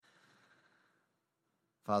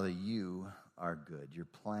Father, you are good. Your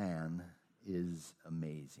plan is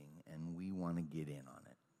amazing, and we want to get in on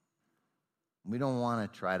it. We don't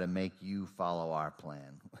want to try to make you follow our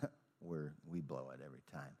plan. We blow it every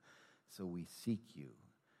time. So we seek you.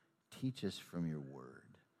 Teach us from your word.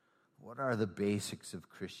 What are the basics of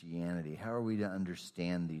Christianity? How are we to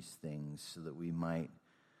understand these things so that we might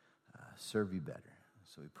serve you better?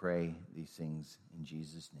 So we pray these things in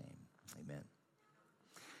Jesus' name. Amen.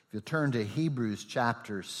 If you'll turn to Hebrews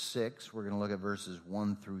chapter 6, we're going to look at verses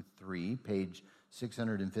 1 through 3, page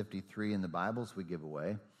 653 in the Bibles we give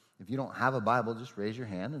away. If you don't have a Bible, just raise your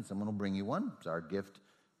hand and someone will bring you one. It's our gift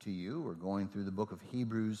to you. We're going through the book of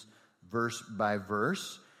Hebrews verse by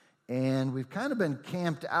verse. And we've kind of been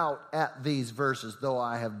camped out at these verses, though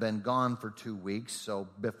I have been gone for 2 weeks. So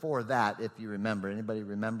before that, if you remember, anybody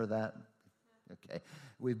remember that? Okay.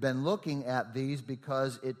 We've been looking at these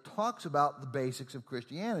because it talks about the basics of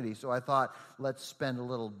Christianity. So I thought, let's spend a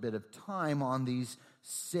little bit of time on these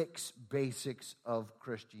 6 basics of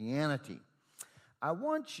Christianity. I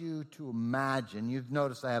want you to imagine, you've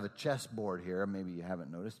noticed I have a chessboard here. Maybe you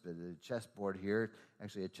haven't noticed, but a chessboard here.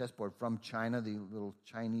 Actually, a chessboard from China. The little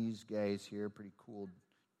Chinese guys here, pretty cool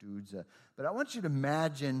dudes. But I want you to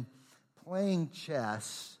imagine playing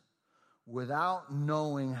chess without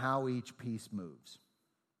knowing how each piece moves.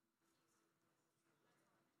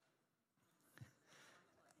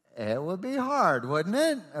 It would be hard, wouldn't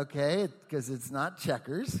it? Okay, because it's not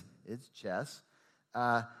checkers, it's chess.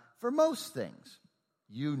 For most things,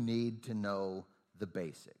 you need to know the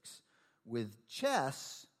basics. With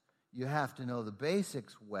chess, you have to know the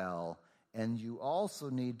basics well, and you also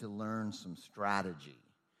need to learn some strategy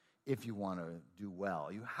if you want to do well.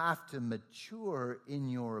 You have to mature in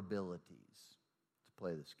your abilities to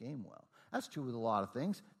play this game well. That's true with a lot of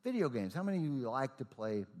things. Video games. How many of you like to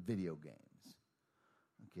play video games?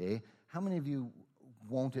 Okay. How many of you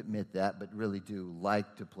won't admit that, but really do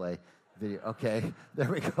like to play video? Okay, there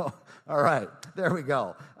we go. All right, there we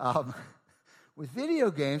go. With video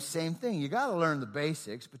games, same thing. You got to learn the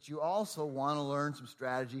basics, but you also want to learn some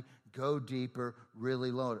strategy, go deeper,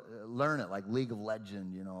 really learn it, like League of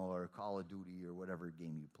Legends, or Call of Duty or whatever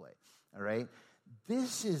game you play. All right?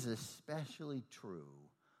 This is especially true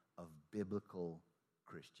of biblical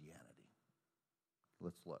Christianity.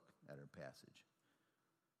 Let's look at our passage.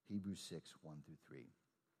 Hebrews 6, 1 through 3.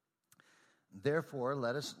 Therefore,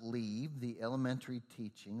 let us leave the elementary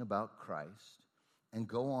teaching about Christ and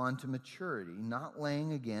go on to maturity, not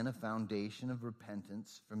laying again a foundation of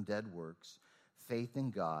repentance from dead works, faith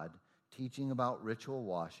in God, teaching about ritual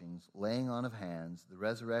washings, laying on of hands, the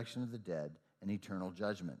resurrection of the dead, and eternal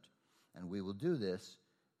judgment. And we will do this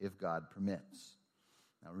if God permits.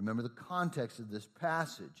 Now remember the context of this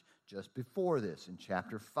passage. Just before this, in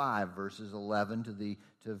chapter 5, verses 11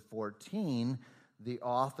 to 14, the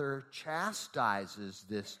author chastises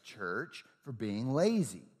this church for being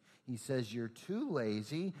lazy. He says, you're too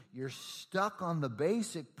lazy, you're stuck on the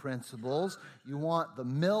basic principles, you want the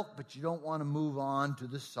milk, but you don't want to move on to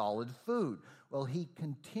the solid food. Well, he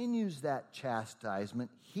continues that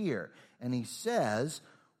chastisement here, and he says,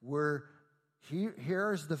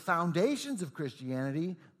 here's the foundations of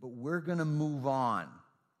Christianity, but we're going to move on.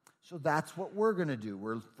 So that's what we're going to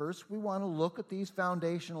do. First, we want to look at these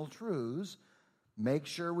foundational truths, make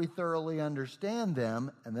sure we thoroughly understand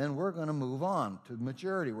them, and then we're going to move on to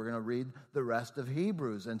maturity. We're going to read the rest of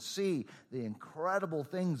Hebrews and see the incredible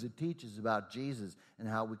things it teaches about Jesus and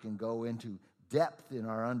how we can go into depth in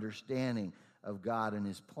our understanding of God and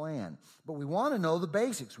His plan. But we want to know the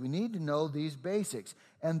basics. We need to know these basics.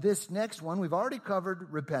 And this next one, we've already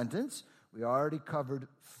covered repentance. We already covered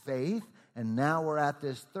faith. And now we're at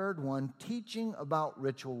this third one, teaching about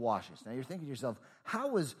ritual washings. Now you're thinking to yourself,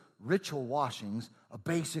 how is ritual washings a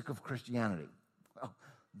basic of Christianity? Well,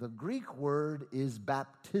 the Greek word is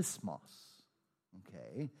baptismos.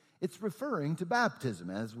 Okay? It's referring to baptism,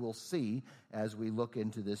 as we'll see as we look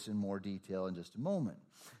into this in more detail in just a moment.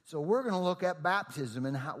 So we're going to look at baptism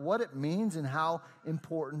and what it means and how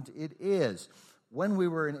important it is. When we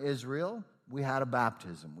were in Israel, we had a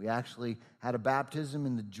baptism. We actually had a baptism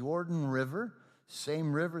in the Jordan River,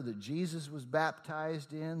 same river that Jesus was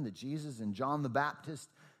baptized in, that Jesus and John the Baptist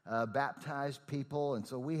baptized people. And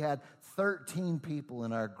so we had 13 people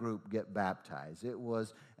in our group get baptized. It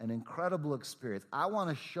was an incredible experience. I want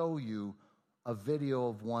to show you a video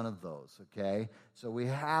of one of those, okay? So we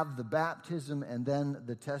have the baptism and then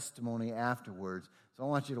the testimony afterwards. So I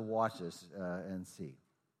want you to watch this and see.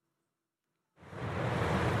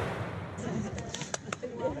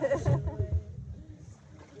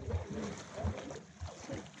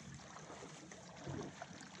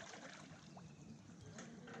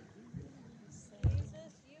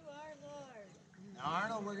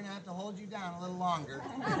 Arnold, we're going to have to hold you down a little longer.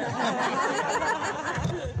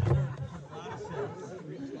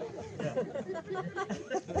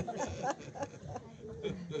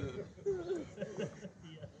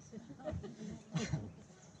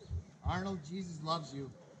 Arnold, Jesus loves you.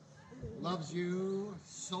 Loves you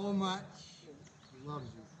so much. He loves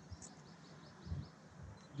you.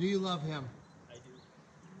 Do you love him? I do.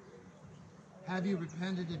 Have you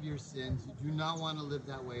repented of your sins? You do not want to live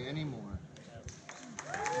that way anymore.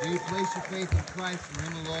 Do you place your faith in Christ and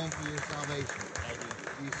him alone for your salvation? I do.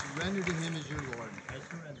 Do you surrender to him as your Lord? I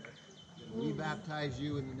surrender. Then we baptize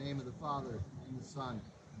you in the name of the Father, and the Son,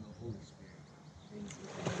 and the Holy Spirit.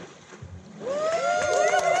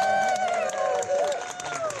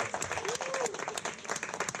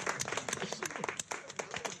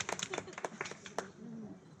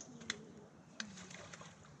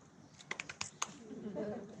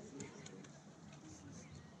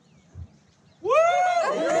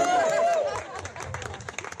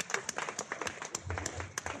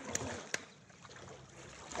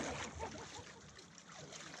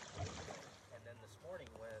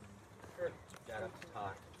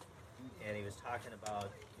 And he was talking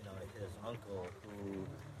about, his uncle who,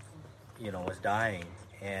 was dying,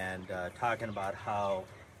 and talking about how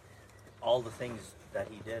all the things that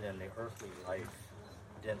he did in the earthly life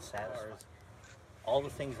didn't satisfy. All the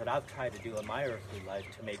things that I've tried to do in my earthly life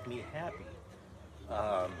to make me happy,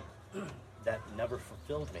 that never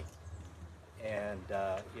fulfilled me. And,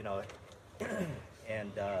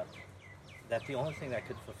 that the only thing that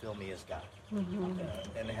could fulfill me is God.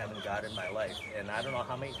 And having God in my life. And I don't know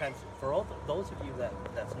how many times, for all those of you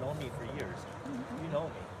that's known me for years, you know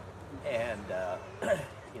me. And,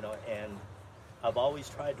 and I've always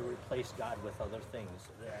tried to replace God with other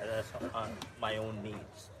things. That's on my own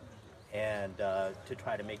needs. And to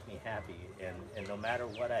try to make me happy. And no matter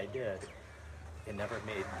what I did, it never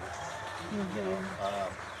made me, until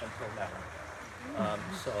now.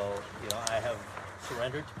 So, I have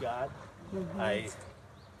surrendered to God. I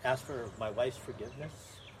asked for my wife's forgiveness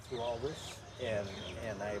through all this, and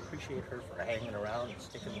I appreciate her for hanging around and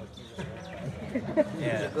sticking with me this whole time.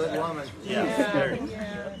 She's a good woman.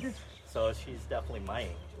 Yeah. So she's definitely my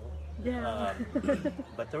angel. Yeah.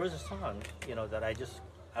 But there was a song, that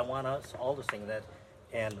I want us all to sing that,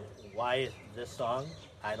 and why this song,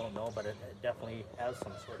 I don't know, but it definitely has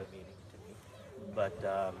some sort of meaning to me. But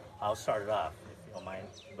I'll start it off, if you don't mind.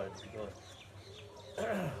 But it goes,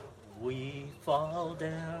 we fall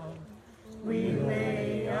down, we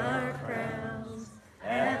lay our crowns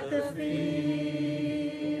at the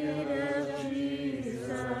feet of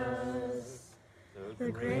Jesus.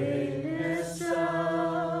 The greatness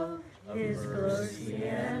of his mercy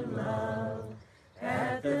and love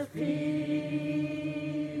at the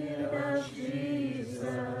feet of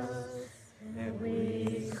Jesus. And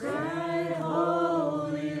we cry,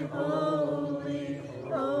 holy, holy,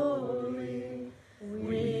 holy.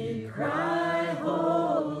 We cry,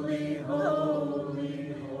 holy,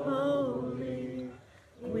 holy, holy.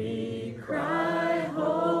 We cry,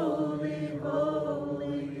 holy,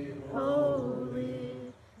 holy,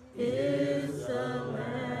 holy is the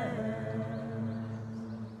Lamb.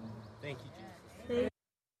 thank you, Jesus.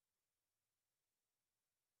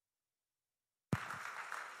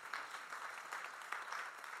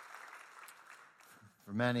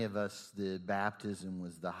 For many of us, the baptism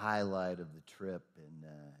was the highlight of the trip, and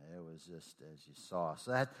it was just as you saw.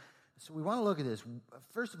 So we want to look at this.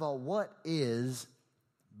 First of all, what is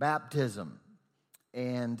baptism?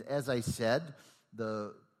 And as I said,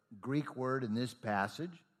 the Greek word in this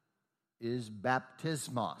passage is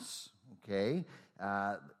baptismos, okay?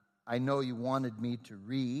 I know you wanted me to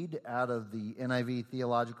read out of the NIV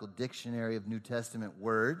Theological Dictionary of New Testament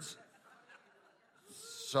Words,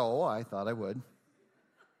 so I thought I would.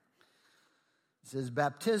 It says,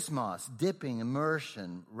 baptismos, dipping,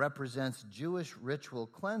 immersion, represents Jewish ritual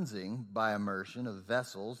cleansing by immersion of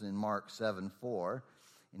vessels in Mark 7:4.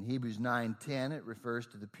 In Hebrews 9:10, it refers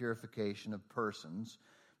to the purification of persons.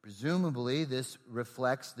 Presumably, this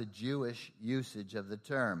reflects the Jewish usage of the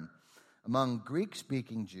term. Among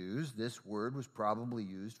Greek-speaking Jews, this word was probably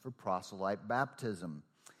used for proselyte baptism.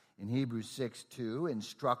 In Hebrews 6:2,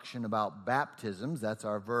 instruction about baptisms, that's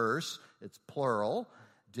our verse, it's plural,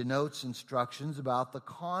 denotes instructions about the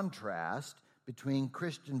contrast between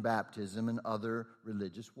Christian baptism and other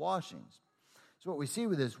religious washings. So what we see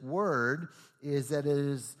with this word is that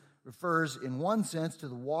it refers in one sense to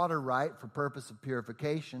the water rite for purpose of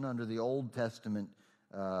purification under the Old Testament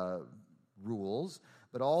rules,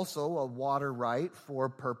 but also a water rite for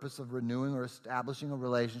purpose of renewing or establishing a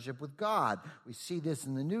relationship with God. We see this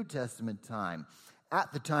in the New Testament time.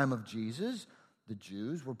 At the time of Jesus, the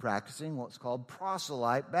Jews were practicing what's called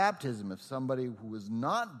proselyte baptism. If somebody who was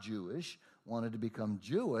not Jewish wanted to become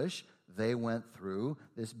Jewish, they went through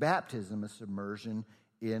this baptism, a submersion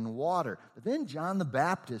in water. But then John the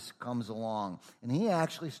Baptist comes along, and he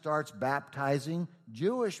actually starts baptizing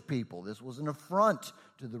Jewish people. This was an affront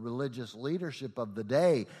to the religious leadership of the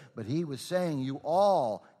day, but he was saying, you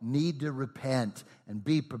all need to repent and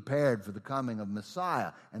be prepared for the coming of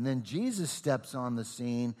Messiah. And then Jesus steps on the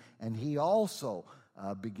scene, and he also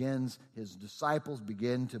his disciples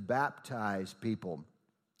begin to baptize people.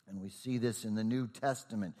 And we see this in the New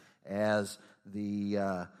Testament as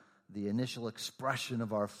the initial expression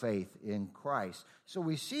of our faith in Christ. So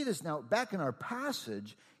we see this now. Back in our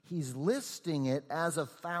passage, he's listing it as a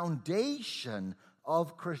foundation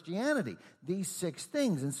of Christianity, these 6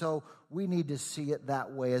 things. And so we need to see it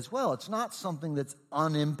that way as well. It's not something that's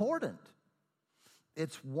unimportant.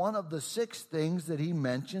 It's one of the 6 things that he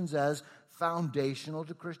mentions as foundational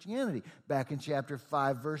to Christianity. Back in chapter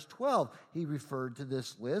 5, verse 12, he referred to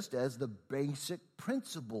this list as the basic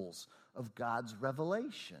principles of God's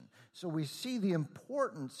revelation. So we see the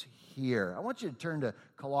importance here. I want you to turn to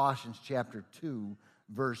Colossians chapter 2,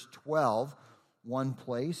 verse 12, one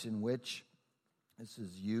place in which this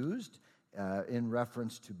is used in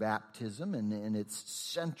reference to baptism and its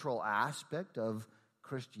central aspect of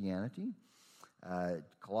Christianity.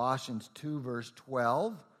 Colossians 2, verse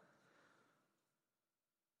 12,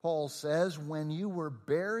 Paul says, when you were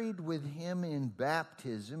buried with him in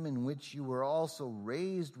baptism, in which you were also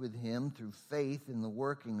raised with him through faith in the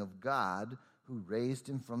working of God, who raised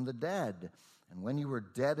him from the dead. And when you were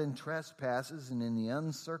dead in trespasses and in the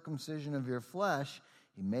uncircumcision of your flesh,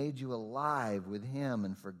 he made you alive with him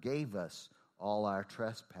and forgave us all our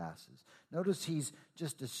trespasses. Notice he's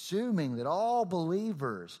just assuming that all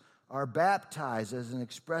believers are baptized as an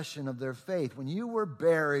expression of their faith. When you were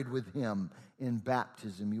buried with him in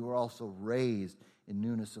baptism, you were also raised in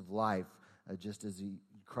newness of life, just as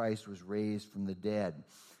Christ was raised from the dead.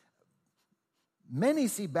 Many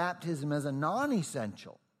see baptism as a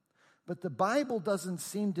non-essential, but the Bible doesn't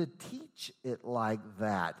seem to teach it like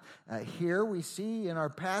that. Here we see in our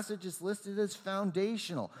passage it's listed as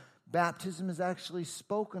foundational. Baptism is actually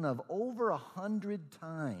spoken of over 100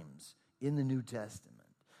 times in the New Testament.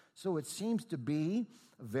 So it seems to be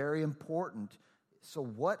very important. So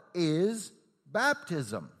what is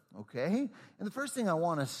baptism? Okay? And the first thing I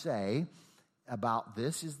want to say about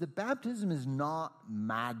this is that baptism is not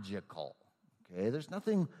magical. Okay? There's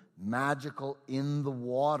nothing magical in the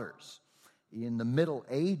waters. In the Middle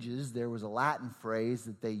Ages, there was a Latin phrase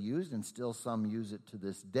that they used, and still some use it to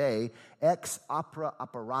this day, ex opere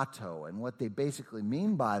operato. And what they basically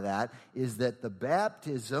mean by that is that the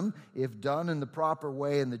baptism, if done in the proper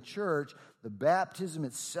way in the church, the baptism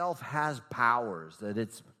itself has powers, that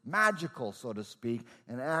it's magical, so to speak,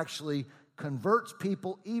 and actually converts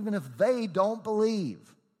people even if they don't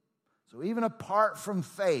believe. So even apart from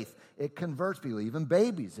faith, it converts people. Even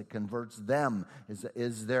babies, it converts them,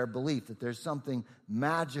 is their belief that there's something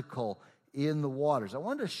magical in the waters. I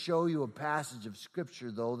wanted to show you a passage of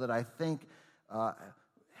Scripture, though, that I think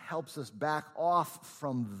helps us back off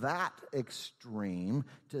from that extreme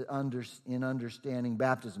in understanding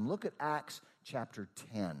baptism. Look at Acts chapter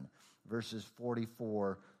 10, verses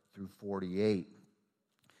 44 through 48.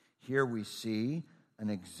 Here we see an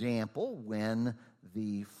example when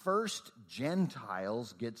the first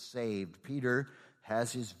Gentiles get saved. Peter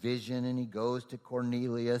has his vision, and he goes to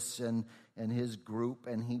Cornelius and his group,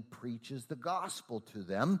 and he preaches the gospel to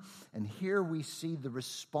them. And here we see the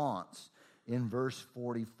response in verse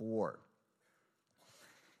 44.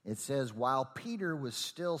 It says, while Peter was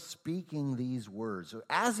still speaking these words, so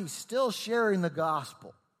as he's still sharing the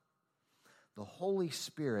gospel, the Holy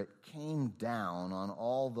Spirit came down on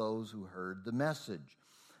all those who heard the message.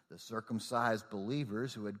 The circumcised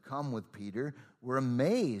believers who had come with Peter were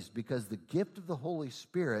amazed because the gift of the Holy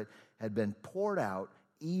Spirit had been poured out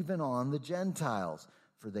even on the Gentiles,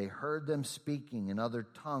 for they heard them speaking in other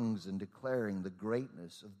tongues and declaring the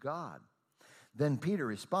greatness of God. Then Peter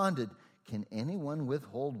responded, can anyone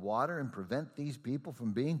withhold water and prevent these people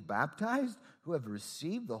from being baptized who have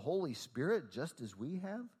received the Holy Spirit just as we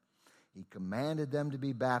have? He commanded them to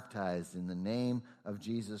be baptized in the name of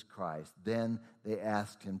Jesus Christ. Then they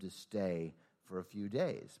asked him to stay for a few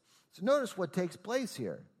days. So notice what takes place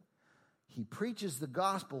here. He preaches the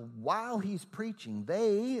gospel. While he's preaching,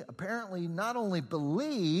 they apparently not only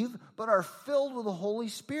believe, but are filled with the Holy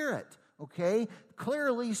Spirit. Okay?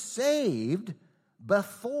 Clearly saved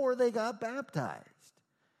before they got baptized.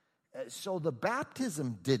 So the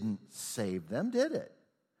baptism didn't save them, did it?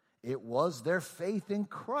 It was their faith in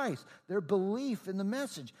Christ, their belief in the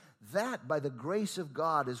message. That, by the grace of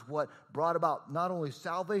God, is what brought about not only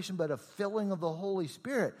salvation, but a filling of the Holy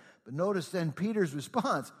Spirit. But notice then Peter's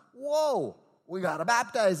response, whoa, we got to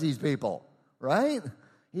baptize these people, right?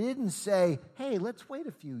 He didn't say, hey, let's wait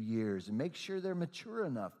a few years and make sure they're mature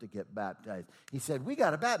enough to get baptized. He said, we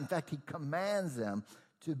got to baptize. In fact, he commands them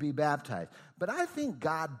to be baptized. But I think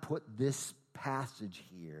God put this passage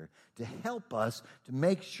here to help us to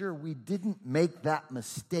make sure we didn't make that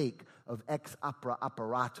mistake of ex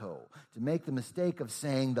operato, to make the mistake of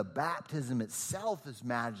saying the baptism itself is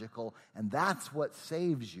magical and that's what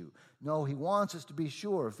saves you. No, he wants us to be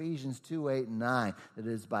sure, Ephesians 2, 8, and 9, that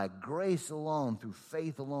it is by grace alone, through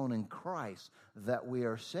faith alone in Christ, that we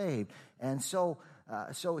are saved. And so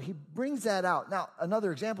he brings that out. Now,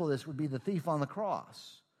 another example of this would be the thief on the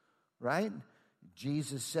cross, right?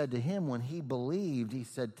 Jesus said to him when he believed, he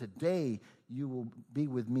said, today you will be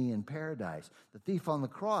with me in paradise. The thief on the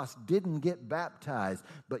cross didn't get baptized,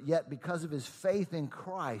 but yet because of his faith in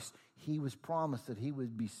Christ, he was promised that he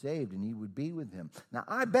would be saved and he would be with him. Now,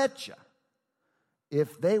 I bet you,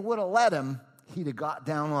 if they would have let him, he'd have got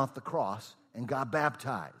down off the cross and got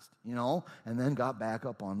baptized, and then got back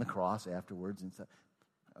up on the cross afterwards and said,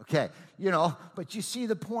 okay, but you see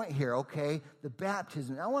the point here, okay? The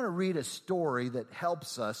baptism. I want to read a story that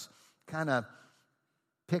helps us kind of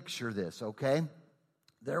picture this, okay?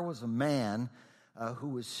 There was a man who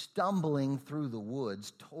was stumbling through the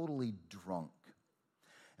woods, totally drunk.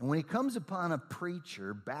 And when he comes upon a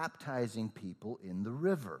preacher baptizing people in the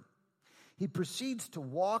river, he proceeds to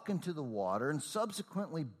walk into the water and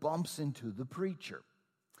subsequently bumps into the preacher.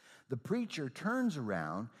 The preacher turns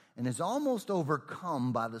around and is almost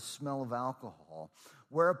overcome by the smell of alcohol,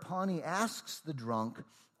 whereupon he asks the drunk,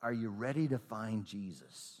 are you ready to find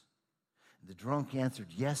Jesus? The drunk answered,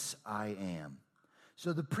 yes, I am.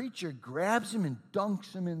 So the preacher grabs him and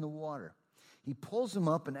dunks him in the water. He pulls him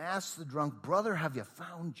up and asks the drunk, brother, have you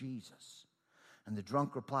found Jesus? And the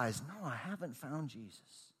drunk replies, no, I haven't found Jesus.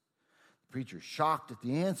 The preacher, shocked at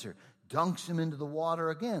the answer, dunks him into the water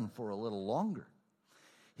again for a little longer.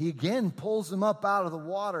 He again pulls him up out of the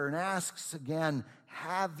water and asks again,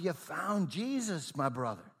 have you found Jesus, my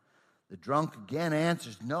brother? The drunk again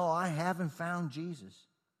answers, no, I haven't found Jesus.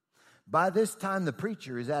 By this time, the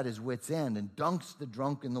preacher is at his wit's end and dunks the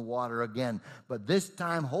drunk in the water again, but this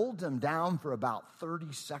time holds him down for about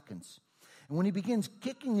 30 seconds. And when he begins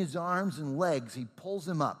kicking his arms and legs, he pulls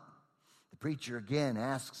him up. The preacher again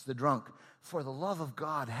asks the drunk, for the love of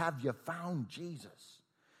God, have you found Jesus?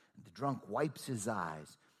 And the drunk wipes his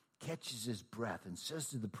eyes, catches his breath, and says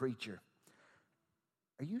to the preacher,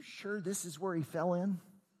 are you sure this is where he fell in?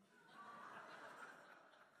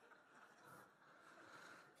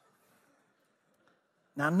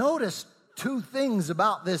 Now notice two things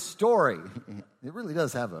about this story. It really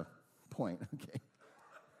does have a point, okay?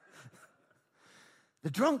 The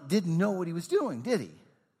drunk didn't know what he was doing, did he?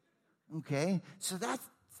 Okay, so that's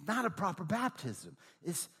not a proper baptism.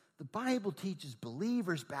 The Bible teaches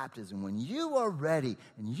believers' baptism. When you are ready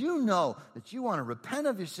and you know that you want to repent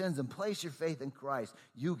of your sins and place your faith in Christ,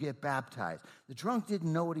 you get baptized. The drunk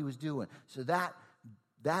didn't know what he was doing. So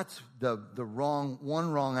that's the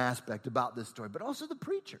wrong aspect about this story. But also the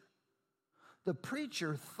preacher. The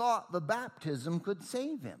preacher thought the baptism could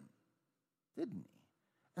save him, didn't he?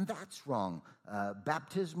 And that's wrong.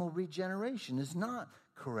 Baptismal regeneration is not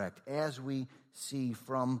correct, as we see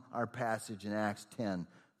from our passage in Acts 10,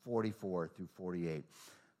 44 through 48.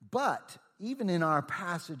 But even in our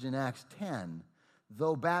passage in Acts 10,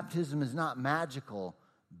 though baptism is not magical,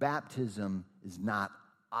 baptism is not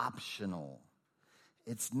optional.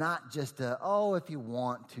 It's not just if you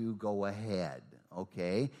want to, go ahead,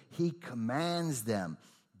 okay? He commands them,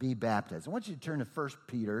 be baptized. I want you to turn to 1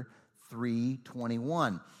 Peter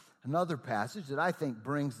 3:21, another passage that I think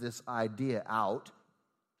brings this idea out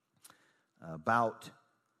about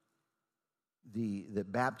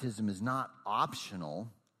that baptism is not optional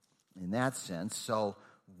in that sense. So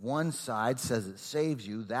one side says it saves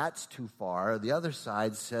you. That's too far. The other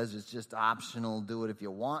side says it's just optional. Do it if you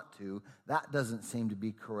want to. That doesn't seem to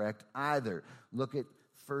be correct either. Look at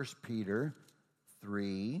 1 Peter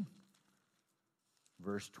 3,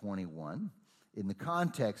 verse 21. In the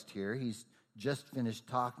context here, he's just finished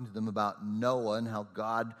talking to them about Noah and how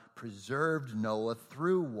God preserved Noah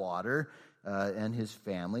through water and his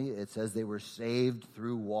family. It says they were saved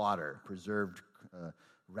through water, preserved,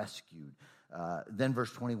 rescued. Then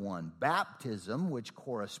verse 21, baptism, which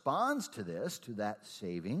corresponds to that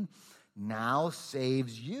saving, now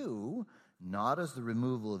saves you, not as the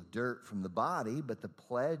removal of dirt from the body, but the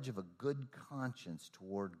pledge of a good conscience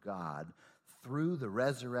toward God through the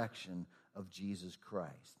resurrection of Jesus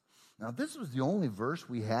Christ. Now, if this was the only verse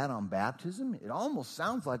we had on baptism, it almost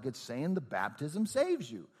sounds like it's saying the baptism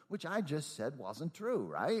saves you, which I just said wasn't true,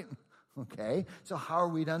 right? Okay, so how are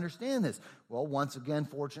we to understand this? Well, once again,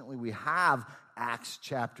 fortunately, we have Acts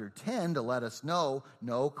chapter 10 to let us know,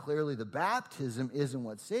 no, clearly the baptism isn't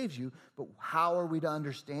what saves you, but how are we to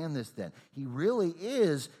understand this then? He really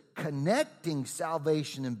is connecting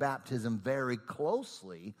salvation and baptism very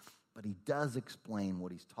closely, but he does explain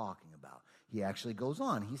what he's talking about. He actually goes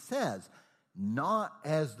on. He says, not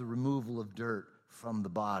as the removal of dirt from the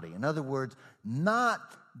body. In other words, not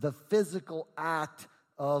the physical act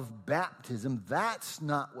of baptism. That's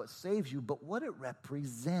not what saves you, but what it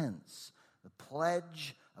represents, the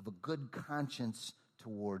pledge of a good conscience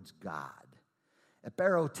towards God.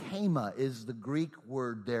 Eperotema is the Greek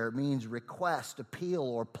word there. It means request, appeal,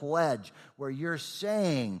 or pledge, where you're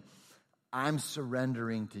saying, I'm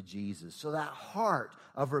surrendering to Jesus. So that heart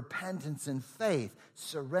of repentance and faith,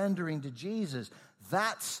 surrendering to Jesus,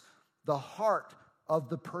 that's the heart of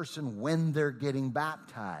the person when they're getting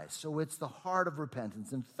baptized. So it's the heart of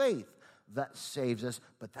repentance and faith that saves us,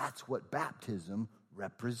 but that's what baptism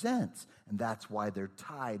represents. And that's why they're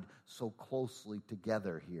tied so closely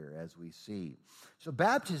together here, as we see. So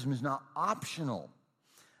baptism is not optional.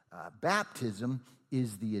 Baptism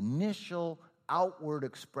is the initial outward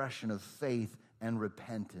expression of faith and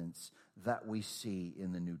repentance that we see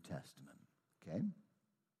in the New Testament. Okay?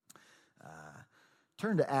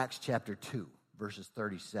 Turn to Acts chapter 2. Verses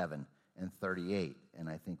 37 and 38, and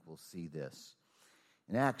I think we'll see this.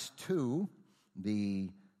 In Acts 2, the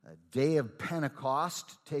day of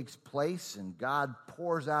Pentecost takes place, and God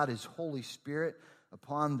pours out his Holy Spirit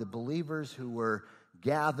upon the believers who were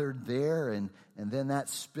gathered there, and then that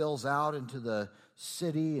spills out into the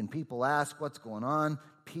city, and people ask what's going on.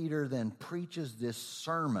 Peter then preaches this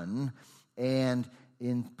sermon, and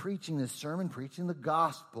in preaching this sermon, preaching the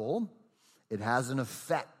gospel, it has an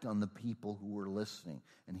effect on the people who were listening.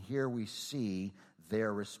 And here we see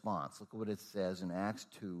their response. Look at what it says in Acts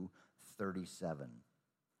 2:37.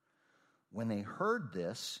 When they heard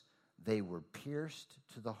this, they were pierced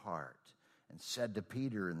to the heart and said to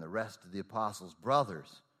Peter and the rest of the apostles,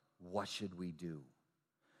 brothers, what should we do?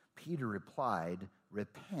 Peter replied,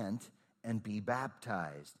 repent and be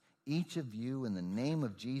baptized, each of you in the name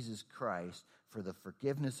of Jesus Christ, for the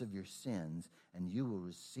forgiveness of your sins, and you will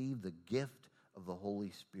receive the gift of the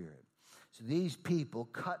Holy Spirit. So these people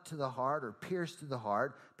cut to the heart or pierced to the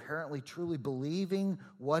heart, apparently truly believing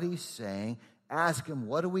what he's saying, ask him,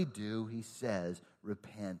 what do we do? He says,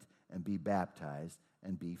 repent and be baptized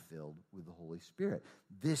and be filled with the Holy Spirit.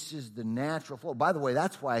 This is the natural flow. By the way,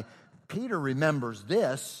 that's why Peter remembers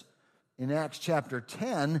this. In Acts chapter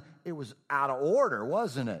 10, it was out of order,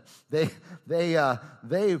 wasn't it?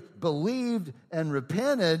 They believed and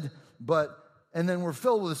repented, and then were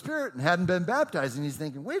filled with the Spirit and hadn't been baptized. And he's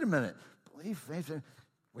thinking, wait a minute, believe, faith,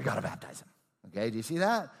 we got to baptize him. Okay, do you see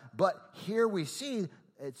that? But here we see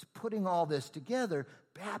it's putting all this together.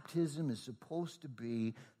 Baptism is supposed to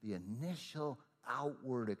be the initial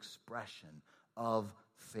outward expression of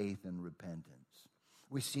faith and repentance.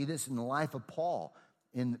 We see this in the life of Paul.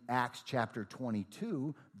 In Acts chapter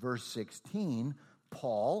 22, verse 16,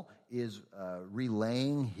 Paul is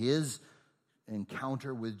relaying his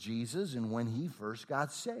encounter with Jesus and when he first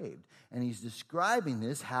got saved. And he's describing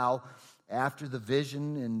this, how after the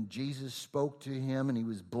vision and Jesus spoke to him and he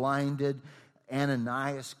was blinded,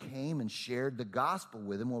 Ananias came and shared the gospel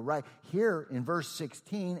with him. Well, right here in verse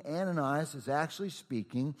 16, Ananias is actually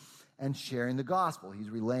speaking and sharing the gospel. He's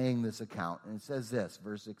relaying this account. And it says this,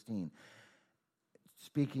 verse 16,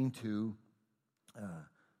 speaking to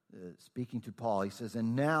Paul, he says,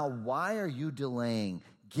 and now why are you delaying?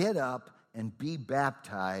 Get up and be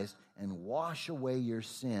baptized and wash away your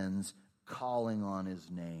sins, calling on his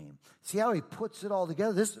name. See how he puts it all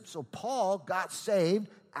together? So Paul got saved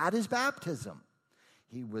at his baptism.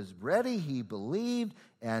 He was ready, he believed,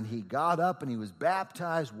 and he got up and he was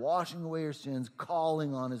baptized, washing away your sins,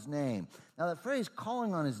 calling on his name. Now that phrase,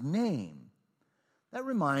 calling on his name, that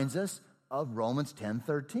reminds us of Romans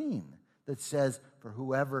 10:13 that says, for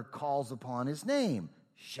whoever calls upon his name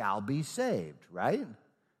shall be saved, right?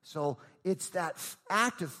 So it's that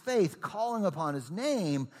act of faith, calling upon his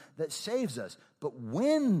name, that saves us. But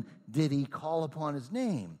when did he call upon his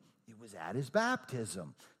name? It was at his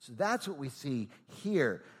baptism. So that's what we see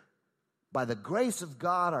here. By the grace of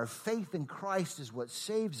God, our faith in Christ is what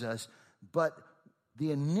saves us, but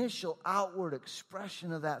the initial outward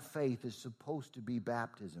expression of that faith is supposed to be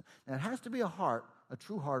baptism. Now, it has to be a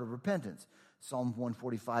true heart of repentance. Psalm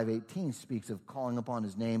 145:18 speaks of calling upon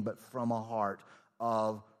his name, but from a heart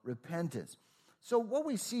of repentance. So what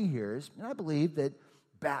we see here is, and I believe that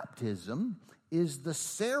baptism is the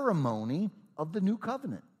ceremony of the new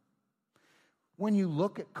covenant. When you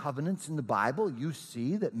look at covenants in the Bible, you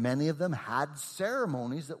see that many of them had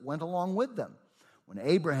ceremonies that went along with them. When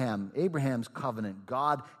Abraham's covenant,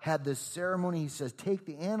 God had this ceremony. He says, take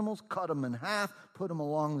the animals, cut them in half, put them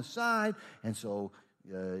along the side. And so,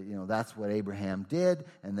 that's what Abraham did.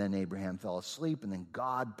 And then Abraham fell asleep, and then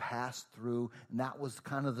God passed through. And that was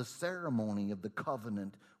kind of the ceremony of the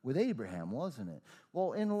covenant with Abraham, wasn't it?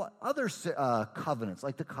 Well, in other covenants,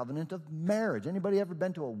 like the covenant of marriage. Anybody ever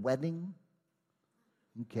been to a wedding?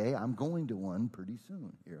 Okay, I'm going to one pretty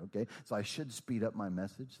soon here, okay? So I should speed up my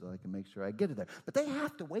message so I can make sure I get it there. But they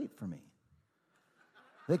have to wait for me.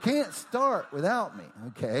 They can't start without me,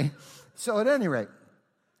 okay? So at any rate,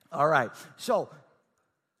 all right. So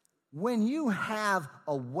when you have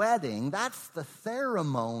a wedding, that's the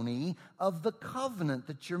ceremony of the covenant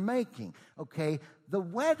that you're making, okay? The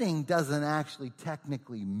wedding doesn't actually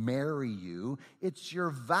technically marry you. It's your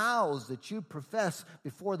vows that you profess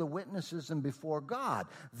before the witnesses and before God.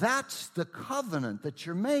 That's the covenant that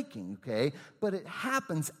you're making, okay? But it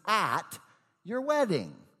happens at your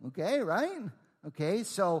wedding, okay, right? Okay,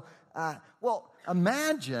 so,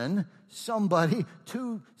 imagine somebody,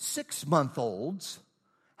 2 6-month-olds,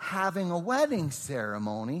 having a wedding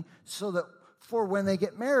ceremony so that for when they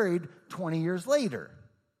get married 20 years later.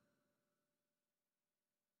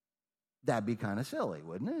 That'd be kind of silly,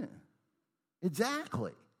 wouldn't it?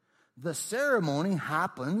 Exactly. The ceremony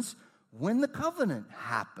happens when the covenant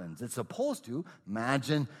happens. It's supposed to.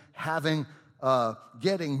 Imagine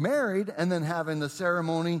getting married and then having the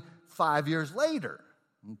ceremony 5 years later.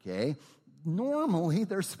 Okay? Normally,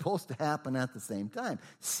 they're supposed to happen at the same time.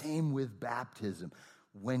 Same with baptism.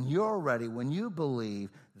 When you're ready, when you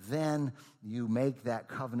believe, then you make that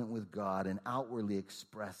covenant with God and outwardly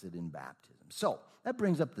express it in baptism. So, that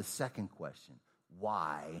brings up the second question.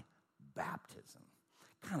 Why baptism?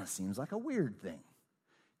 Kind of seems like a weird thing.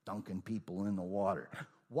 Dunking people in the water.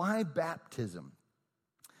 Why baptism?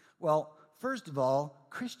 Well, first of all,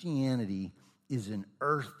 Christianity is an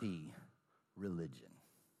earthy religion.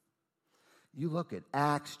 You look at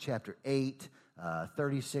Acts chapter 8,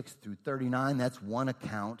 36 through 39. That's one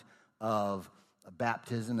account of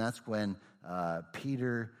baptism. That's when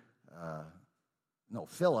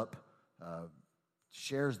Philip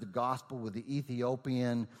shares the gospel with the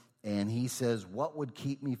Ethiopian, and he says, what would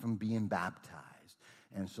keep me from being baptized?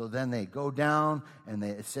 And so then they go down, and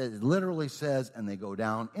it literally says, and they go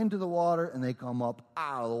down into the water, and they come up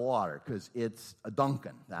out of the water, because it's a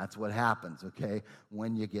dunking. That's what happens, okay,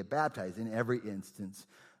 when you get baptized in every instance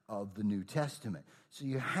of the New Testament. So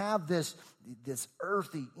you have this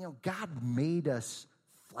earthy, God made us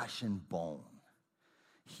flesh and bone.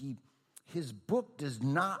 His book does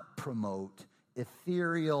not promote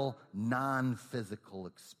ethereal, non-physical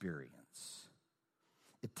experience.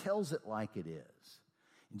 It tells it like it is.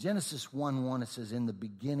 In Genesis 1:1, it says, in the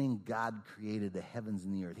beginning, God created the heavens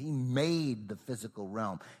and the earth. He made the physical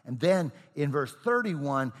realm. And then in verse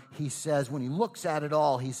 31, he says, when he looks at it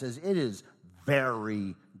all, he says, it is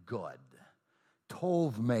very good.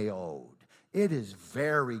 Tov meod. It is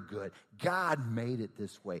very good. God made it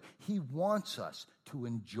this way. He wants us to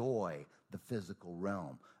enjoy the physical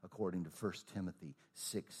realm, according to 1 Timothy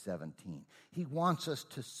 6:17. He wants us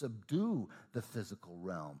to subdue the physical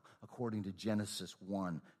realm, according to Genesis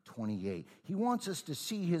 1:28. He wants us to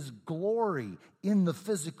see his glory in the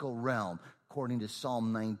physical realm, according to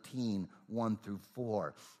Psalm 19, 1 through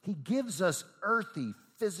 4. He gives us earthy,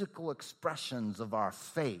 physical expressions of our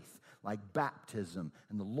faith, like baptism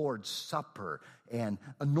and the Lord's Supper and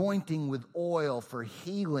anointing with oil for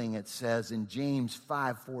healing, it says in James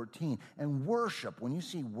 5:14. And worship. When you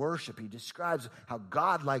see worship, he describes how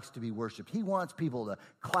God likes to be worshiped. He wants people to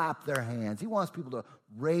clap their hands. He wants people to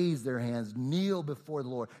raise their hands, kneel before the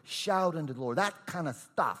Lord, shout unto the Lord, that kind of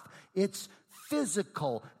stuff. It's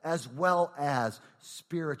physical as well as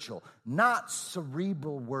spiritual, not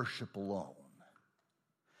cerebral worship alone.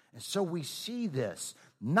 And so we see this.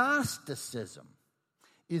 Gnosticism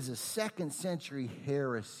is a 2nd century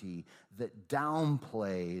heresy that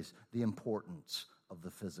downplays the importance of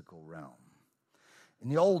the physical realm. In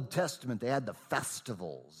the Old Testament, they had the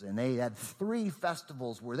festivals, and they had 3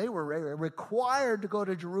 festivals where they were required to go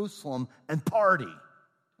to Jerusalem and party.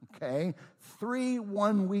 Okay? 3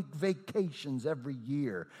 one-week vacations every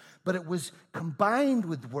year. But it was combined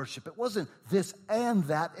with worship. It wasn't this and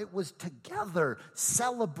that. It was together,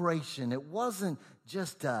 celebration. It wasn't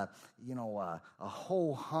just a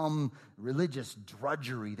ho-hum religious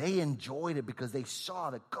drudgery. They enjoyed it because they saw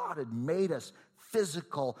that God had made us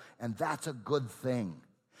physical, and that's a good thing.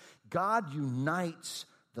 God unites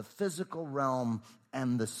the physical realm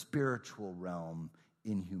and the spiritual realm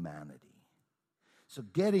in humanity. So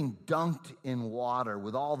getting dunked in water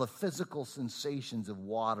with all the physical sensations of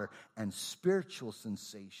water and spiritual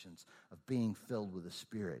sensations of being filled with the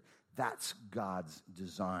Spirit, that's God's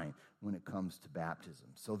design when it comes to baptism.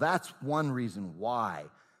 So that's one reason why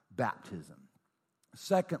baptism.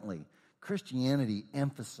 Secondly, Christianity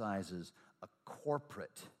emphasizes a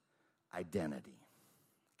corporate identity,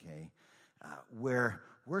 okay, where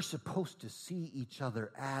we're supposed to see each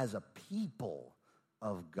other as a people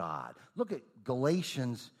of God. Look at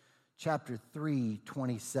Galatians chapter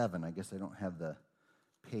 3:27. I guess I don't have the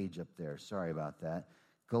page up there. Sorry about that.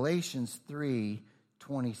 Galatians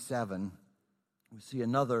 3:27. We see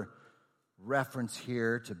another reference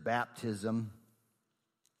here to baptism.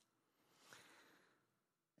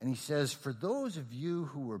 And he says, "For those of you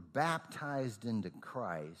who were baptized into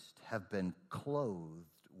Christ have been clothed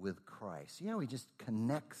with Christ." See how he just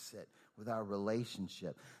connects it with our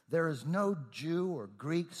relationship. There is no Jew or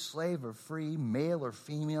Greek, slave or free, male or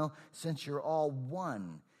female, since you're all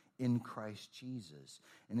one in Christ Jesus.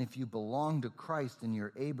 And if you belong to Christ, then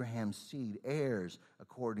you're Abraham's seed, heirs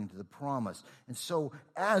according to the promise. And so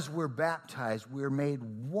as we're baptized, we're made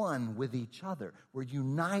one with each other. We're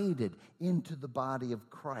united into the body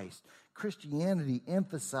of Christ. Christianity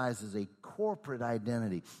emphasizes a corporate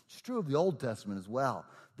identity. It's true of the Old Testament as well.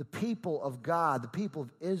 The people of God, the people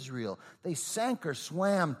of Israel, they sank or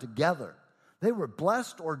swam together. They were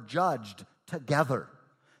blessed or judged together.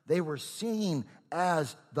 They were seen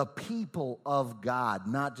as the people of God,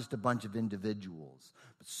 not just a bunch of individuals.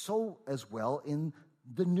 But so as well in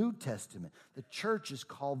the New Testament. The church is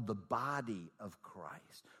called the body of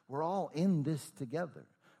Christ. We're all in this together.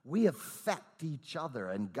 We affect each other,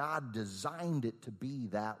 and God designed it to be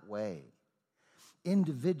that way.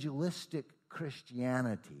 Individualistic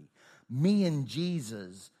Christianity, me and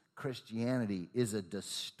Jesus Christianity, is a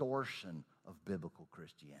distortion of biblical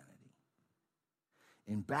Christianity.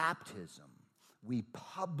 In baptism, we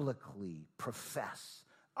publicly profess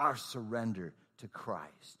our surrender to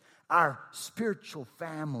Christ. Our spiritual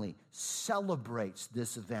family celebrates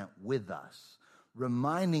this event with us,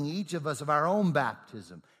 reminding each of us of our own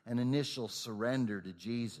baptism and initial surrender to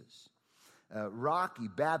Jesus. Rocky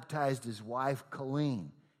baptized his wife,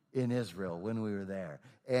 Colleen, in Israel when we were there.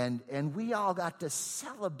 And we all got to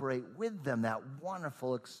celebrate with them that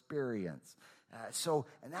wonderful experience.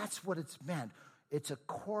 And that's what it's meant. It's a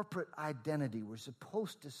corporate identity. We're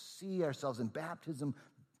supposed to see ourselves, and baptism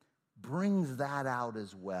brings that out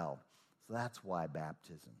as well. So that's why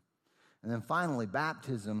baptism. And then finally,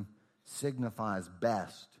 baptism signifies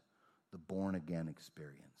best the born-again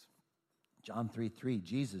experience. John 3:3,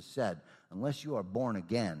 Jesus said, "Unless you are born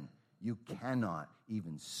again, you cannot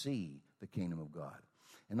even see the kingdom of God."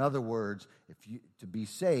 In other words, to be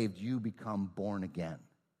saved, you become born again.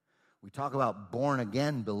 We talk about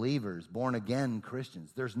born-again believers, born-again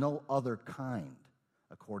Christians. There's no other kind,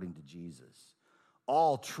 according to Jesus.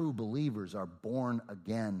 All true believers are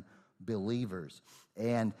born-again believers.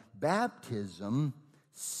 And baptism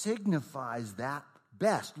signifies that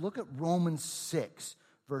best. Look at Romans 6,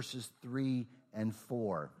 verses 3 and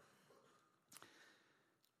 4.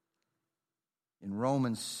 In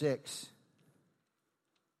Romans 6,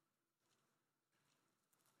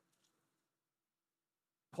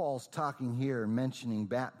 Paul's talking here, mentioning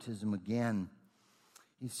baptism again.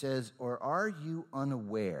 He says, "Or are you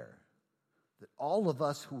unaware that all of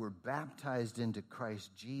us who were baptized into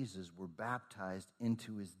Christ Jesus were baptized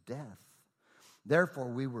into his death? Therefore,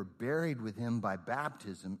 we were buried with him by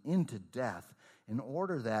baptism into death, in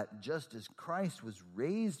order that, just as Christ was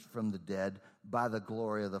raised from the dead by the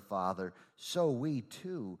glory of the Father, so we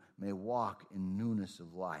too may walk in newness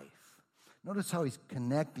of life." Notice how he's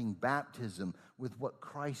connecting baptism with what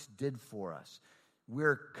Christ did for us.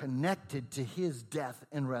 We're connected to his death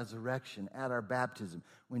and resurrection at our baptism.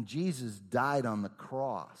 When Jesus died on the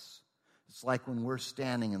cross, it's like when we're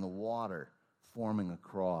standing in the water forming a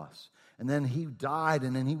cross. And then he died,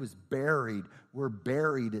 and then he was buried. We're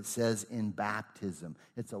buried, it says, in baptism.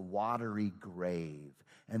 It's a watery grave.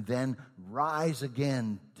 And then rise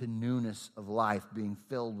again to newness of life, being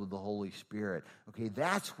filled with the Holy Spirit. Okay,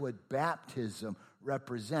 that's what baptism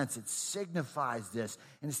represents. It signifies this.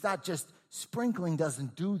 And it's not just, sprinkling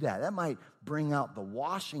doesn't do that. That might bring out the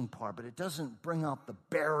washing part, but it doesn't bring out the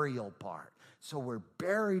burial part. So we're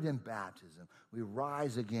buried in baptism. We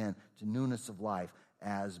rise again to newness of life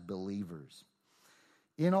as believers.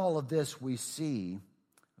 In all of this, we see,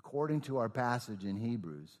 according to our passage in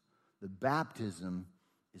Hebrews, that baptism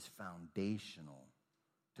is foundational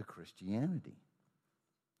to Christianity.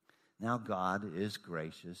 Now, God is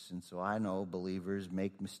gracious, and so I know believers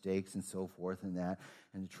make mistakes and so forth and that,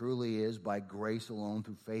 and it truly is by grace alone,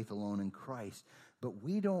 through faith alone in Christ. But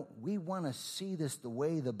we want to see this the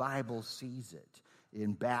way the Bible sees it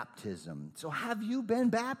in baptism. So have you been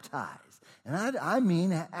baptized? And I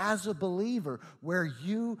mean as a believer, where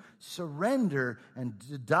you surrender and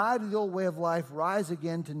die to the old way of life, rise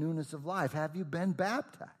again to newness of life. Have you been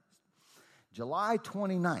baptized? July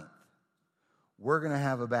 29th. We're going to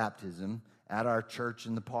have a baptism at our church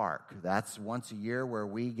in the park. That's once a year where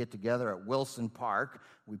we get together at Wilson Park.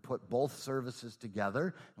 We put both services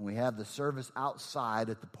together, and we have the service outside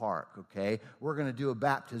at the park, okay? We're going to do a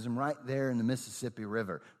baptism right there in the Mississippi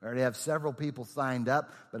River. We already have several people signed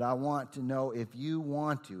up, but I want to know if you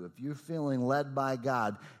want to, if you're feeling led by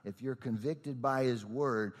God, if you're convicted by His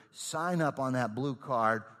Word, sign up on that blue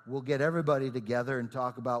card. We'll get everybody together and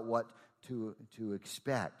talk about what to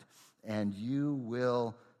expect. And you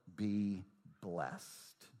will be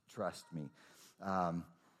blessed. Trust me.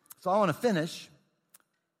 So I want to finish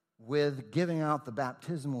with giving out the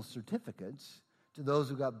baptismal certificates to those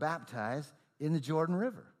who got baptized in the Jordan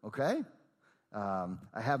River, okay? I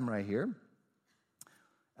have them right here.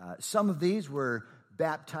 Some of these were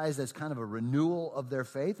baptized as kind of a renewal of their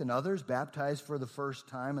faith, and others baptized for the first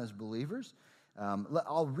time as believers.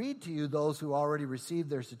 I'll read to you those who already received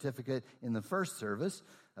their certificate in the first service.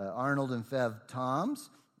 Arnold and Fev Toms,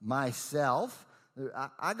 myself.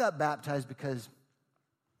 I got baptized because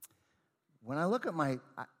when I look at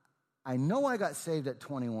I know I got saved at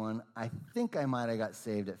 21. I think I might have got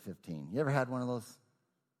saved at 15. You ever had one of those?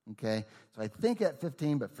 Okay. So I think at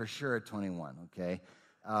 15, but for sure at 21, okay?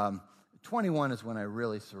 21 is when I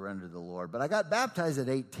really surrendered to the Lord. But I got baptized at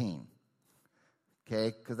 18.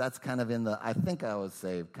 Okay, because that's kind of in the, I think I was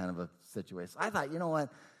saved kind of a situation. So I thought, you know what?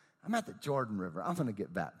 I'm at the Jordan River. I'm going to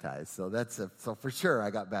get baptized. So so for sure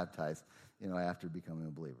I got baptized, after becoming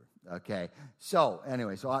a believer. Okay, so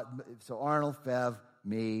anyway, so Arnold, Fev,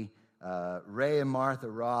 me, Ray and Martha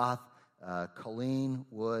Roth, Colleen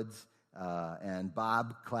Woods, and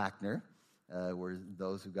Bob Clackner were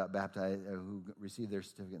those who got baptized, who received their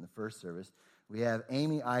certificate in the first service. We have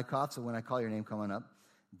Amy Eichhoff, so when I call your name, come on up.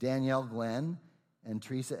 Danielle Glenn and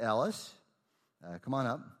Teresa Ellis. Come on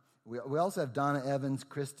up. We also have Donna Evans,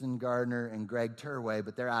 Kristen Gardner, and Greg Turway,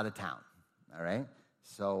 but they're out of town. All right?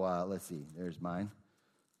 So let's see. There's mine.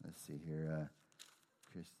 Let's see here.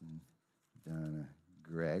 Kristen, Donna,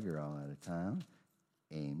 Greg are all out of town.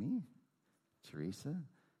 Amy, Teresa,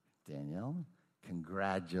 Danielle,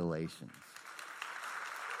 congratulations.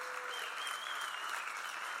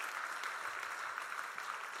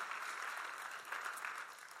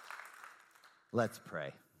 Let's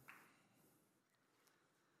pray.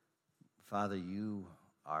 Father, you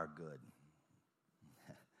are good.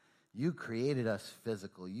 You created us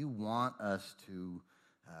physical. You want us to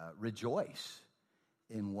rejoice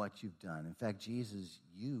in what you've done. In fact, Jesus,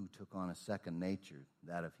 you took on a second nature,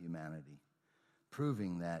 that of humanity,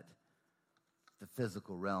 proving that the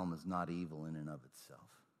physical realm is not evil in and of itself.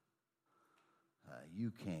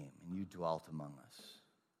 You came and you dwelt among us,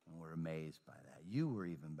 and we're amazed by that. You were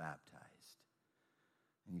even baptized.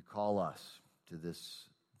 And you call us to this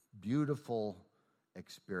beautiful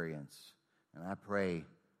experience. And I pray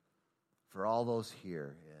for all those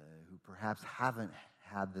here who perhaps haven't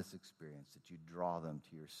had this experience, that you draw them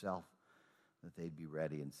to yourself, that they'd be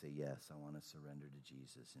ready and say, yes, I want to surrender to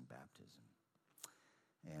Jesus in baptism.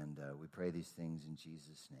 And we pray these things in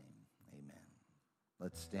Jesus' name. Amen.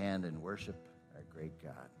 Let's stand and worship our great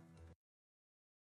God.